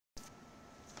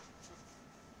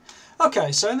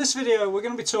Okay, so in this video we're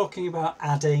going to be talking about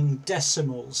adding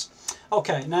decimals.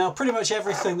 Okay, now pretty much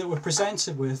everything that we're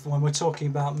presented with when we're talking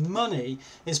about money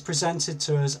is presented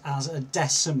to us as a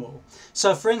decimal.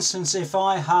 So for instance, if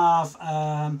I have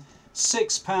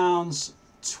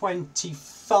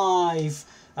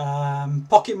 £6.25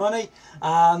 pocket money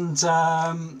and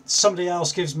somebody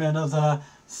else gives me another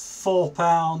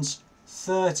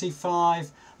 £4.35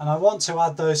 and I want to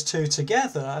add those two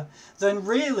together, then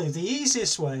really the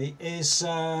easiest way is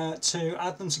to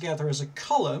add them together as a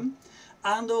column,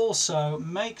 and also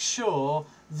make sure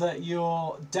that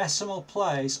your decimal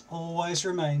place always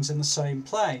remains in the same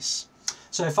place.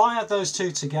 So if I add those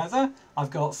two together,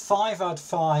 I've got 5 add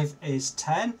 5 is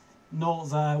 10, 0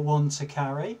 there, 1 to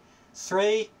carry,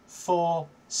 3, 4,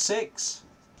 6,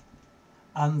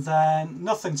 and then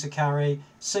nothing to carry,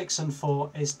 6 and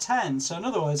 4 is 10. So in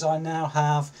other words, I now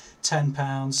have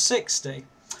 £10.60.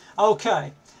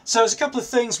 Okay, so there's a couple of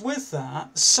things with that.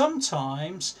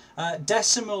 Sometimes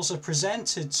decimals are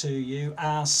presented to you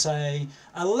as, say,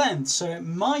 a length. So it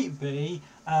might be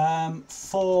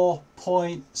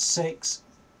 4.6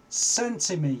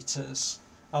 centimetres.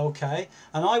 Okay,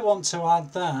 and I want to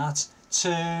add that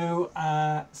to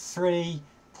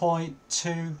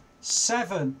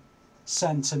 3.27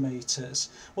 centimetres.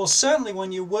 Well, certainly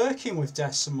when you're working with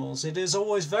decimals, it is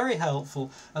always very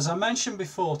helpful, as I mentioned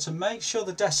before, to make sure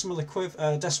the decimal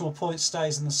point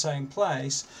stays in the same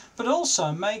place, but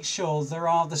also make sure there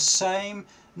are the same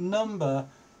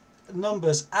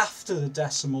numbers after the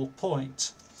decimal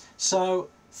point. So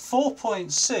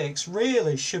 4.6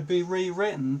 really should be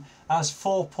rewritten as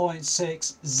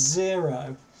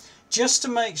 4.60, just to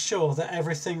make sure that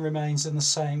everything remains in the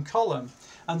same column.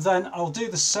 And then I'll do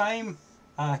the same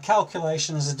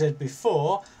calculation as I did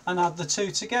before and add the two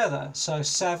together. So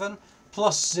 7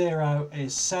 plus 0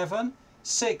 is 7,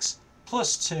 6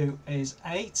 plus 2 is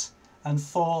 8, and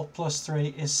 4 plus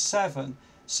 3 is 7.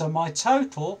 So my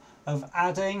total of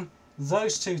adding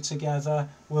those two together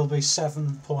will be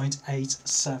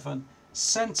 7.87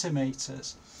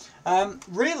 centimetres.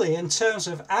 Really, in terms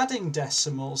of adding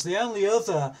decimals, the only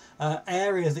other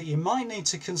area that you might need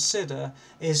to consider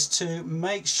is to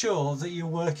make sure that you're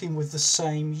working with the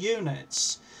same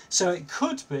units. So it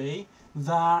could be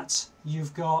that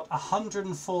you've got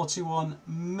 141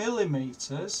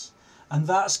 millimetres and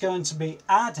that's going to be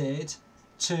added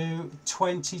to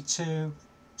 22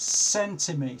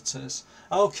 centimetres.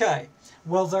 Okay,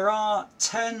 well, there are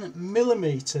 10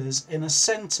 millimetres in a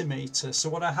centimetre, so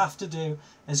what I have to do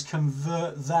is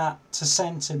convert that to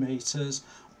centimetres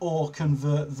or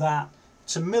convert that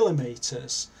to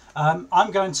millimetres.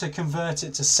 I'm going to convert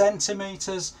it to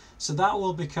centimetres, so that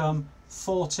will become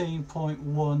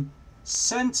 14.1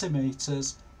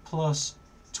 centimetres plus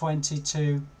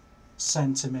 22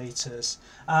 centimetres.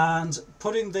 And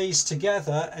putting these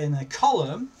together in a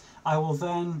column, I will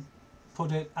then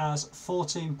put it as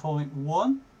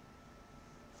 14.1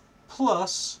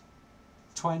 plus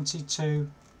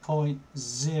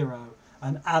 22.0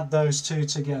 and add those two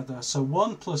together. So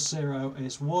 1 plus 0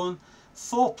 is 1,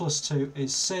 4 plus 2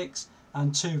 is 6,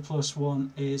 and 2 plus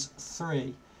 1 is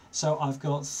 3. So I've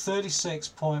got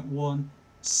 36.1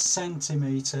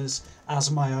 centimetres as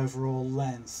my overall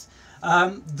length.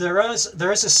 There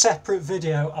is a separate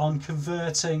video on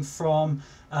converting from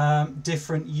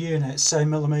different units, say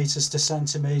millimetres to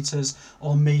centimetres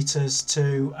or metres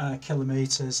to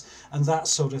kilometres and that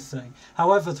sort of thing.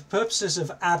 However, the purposes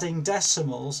of adding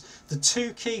decimals, the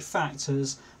two key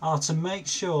factors are to make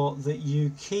sure that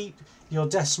you keep your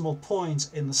decimal point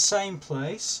in the same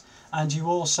place, and you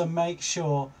also make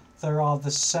sure there are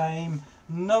the same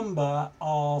number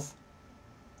of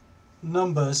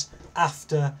numbers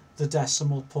after the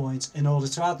decimal point in order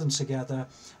to add them together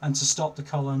and to stop the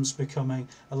columns becoming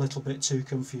a little bit too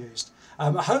confused. I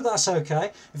hope that's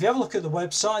okay. If you have a look at the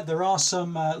website, there are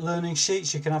some learning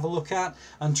sheets you can have a look at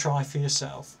and try for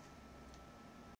yourself.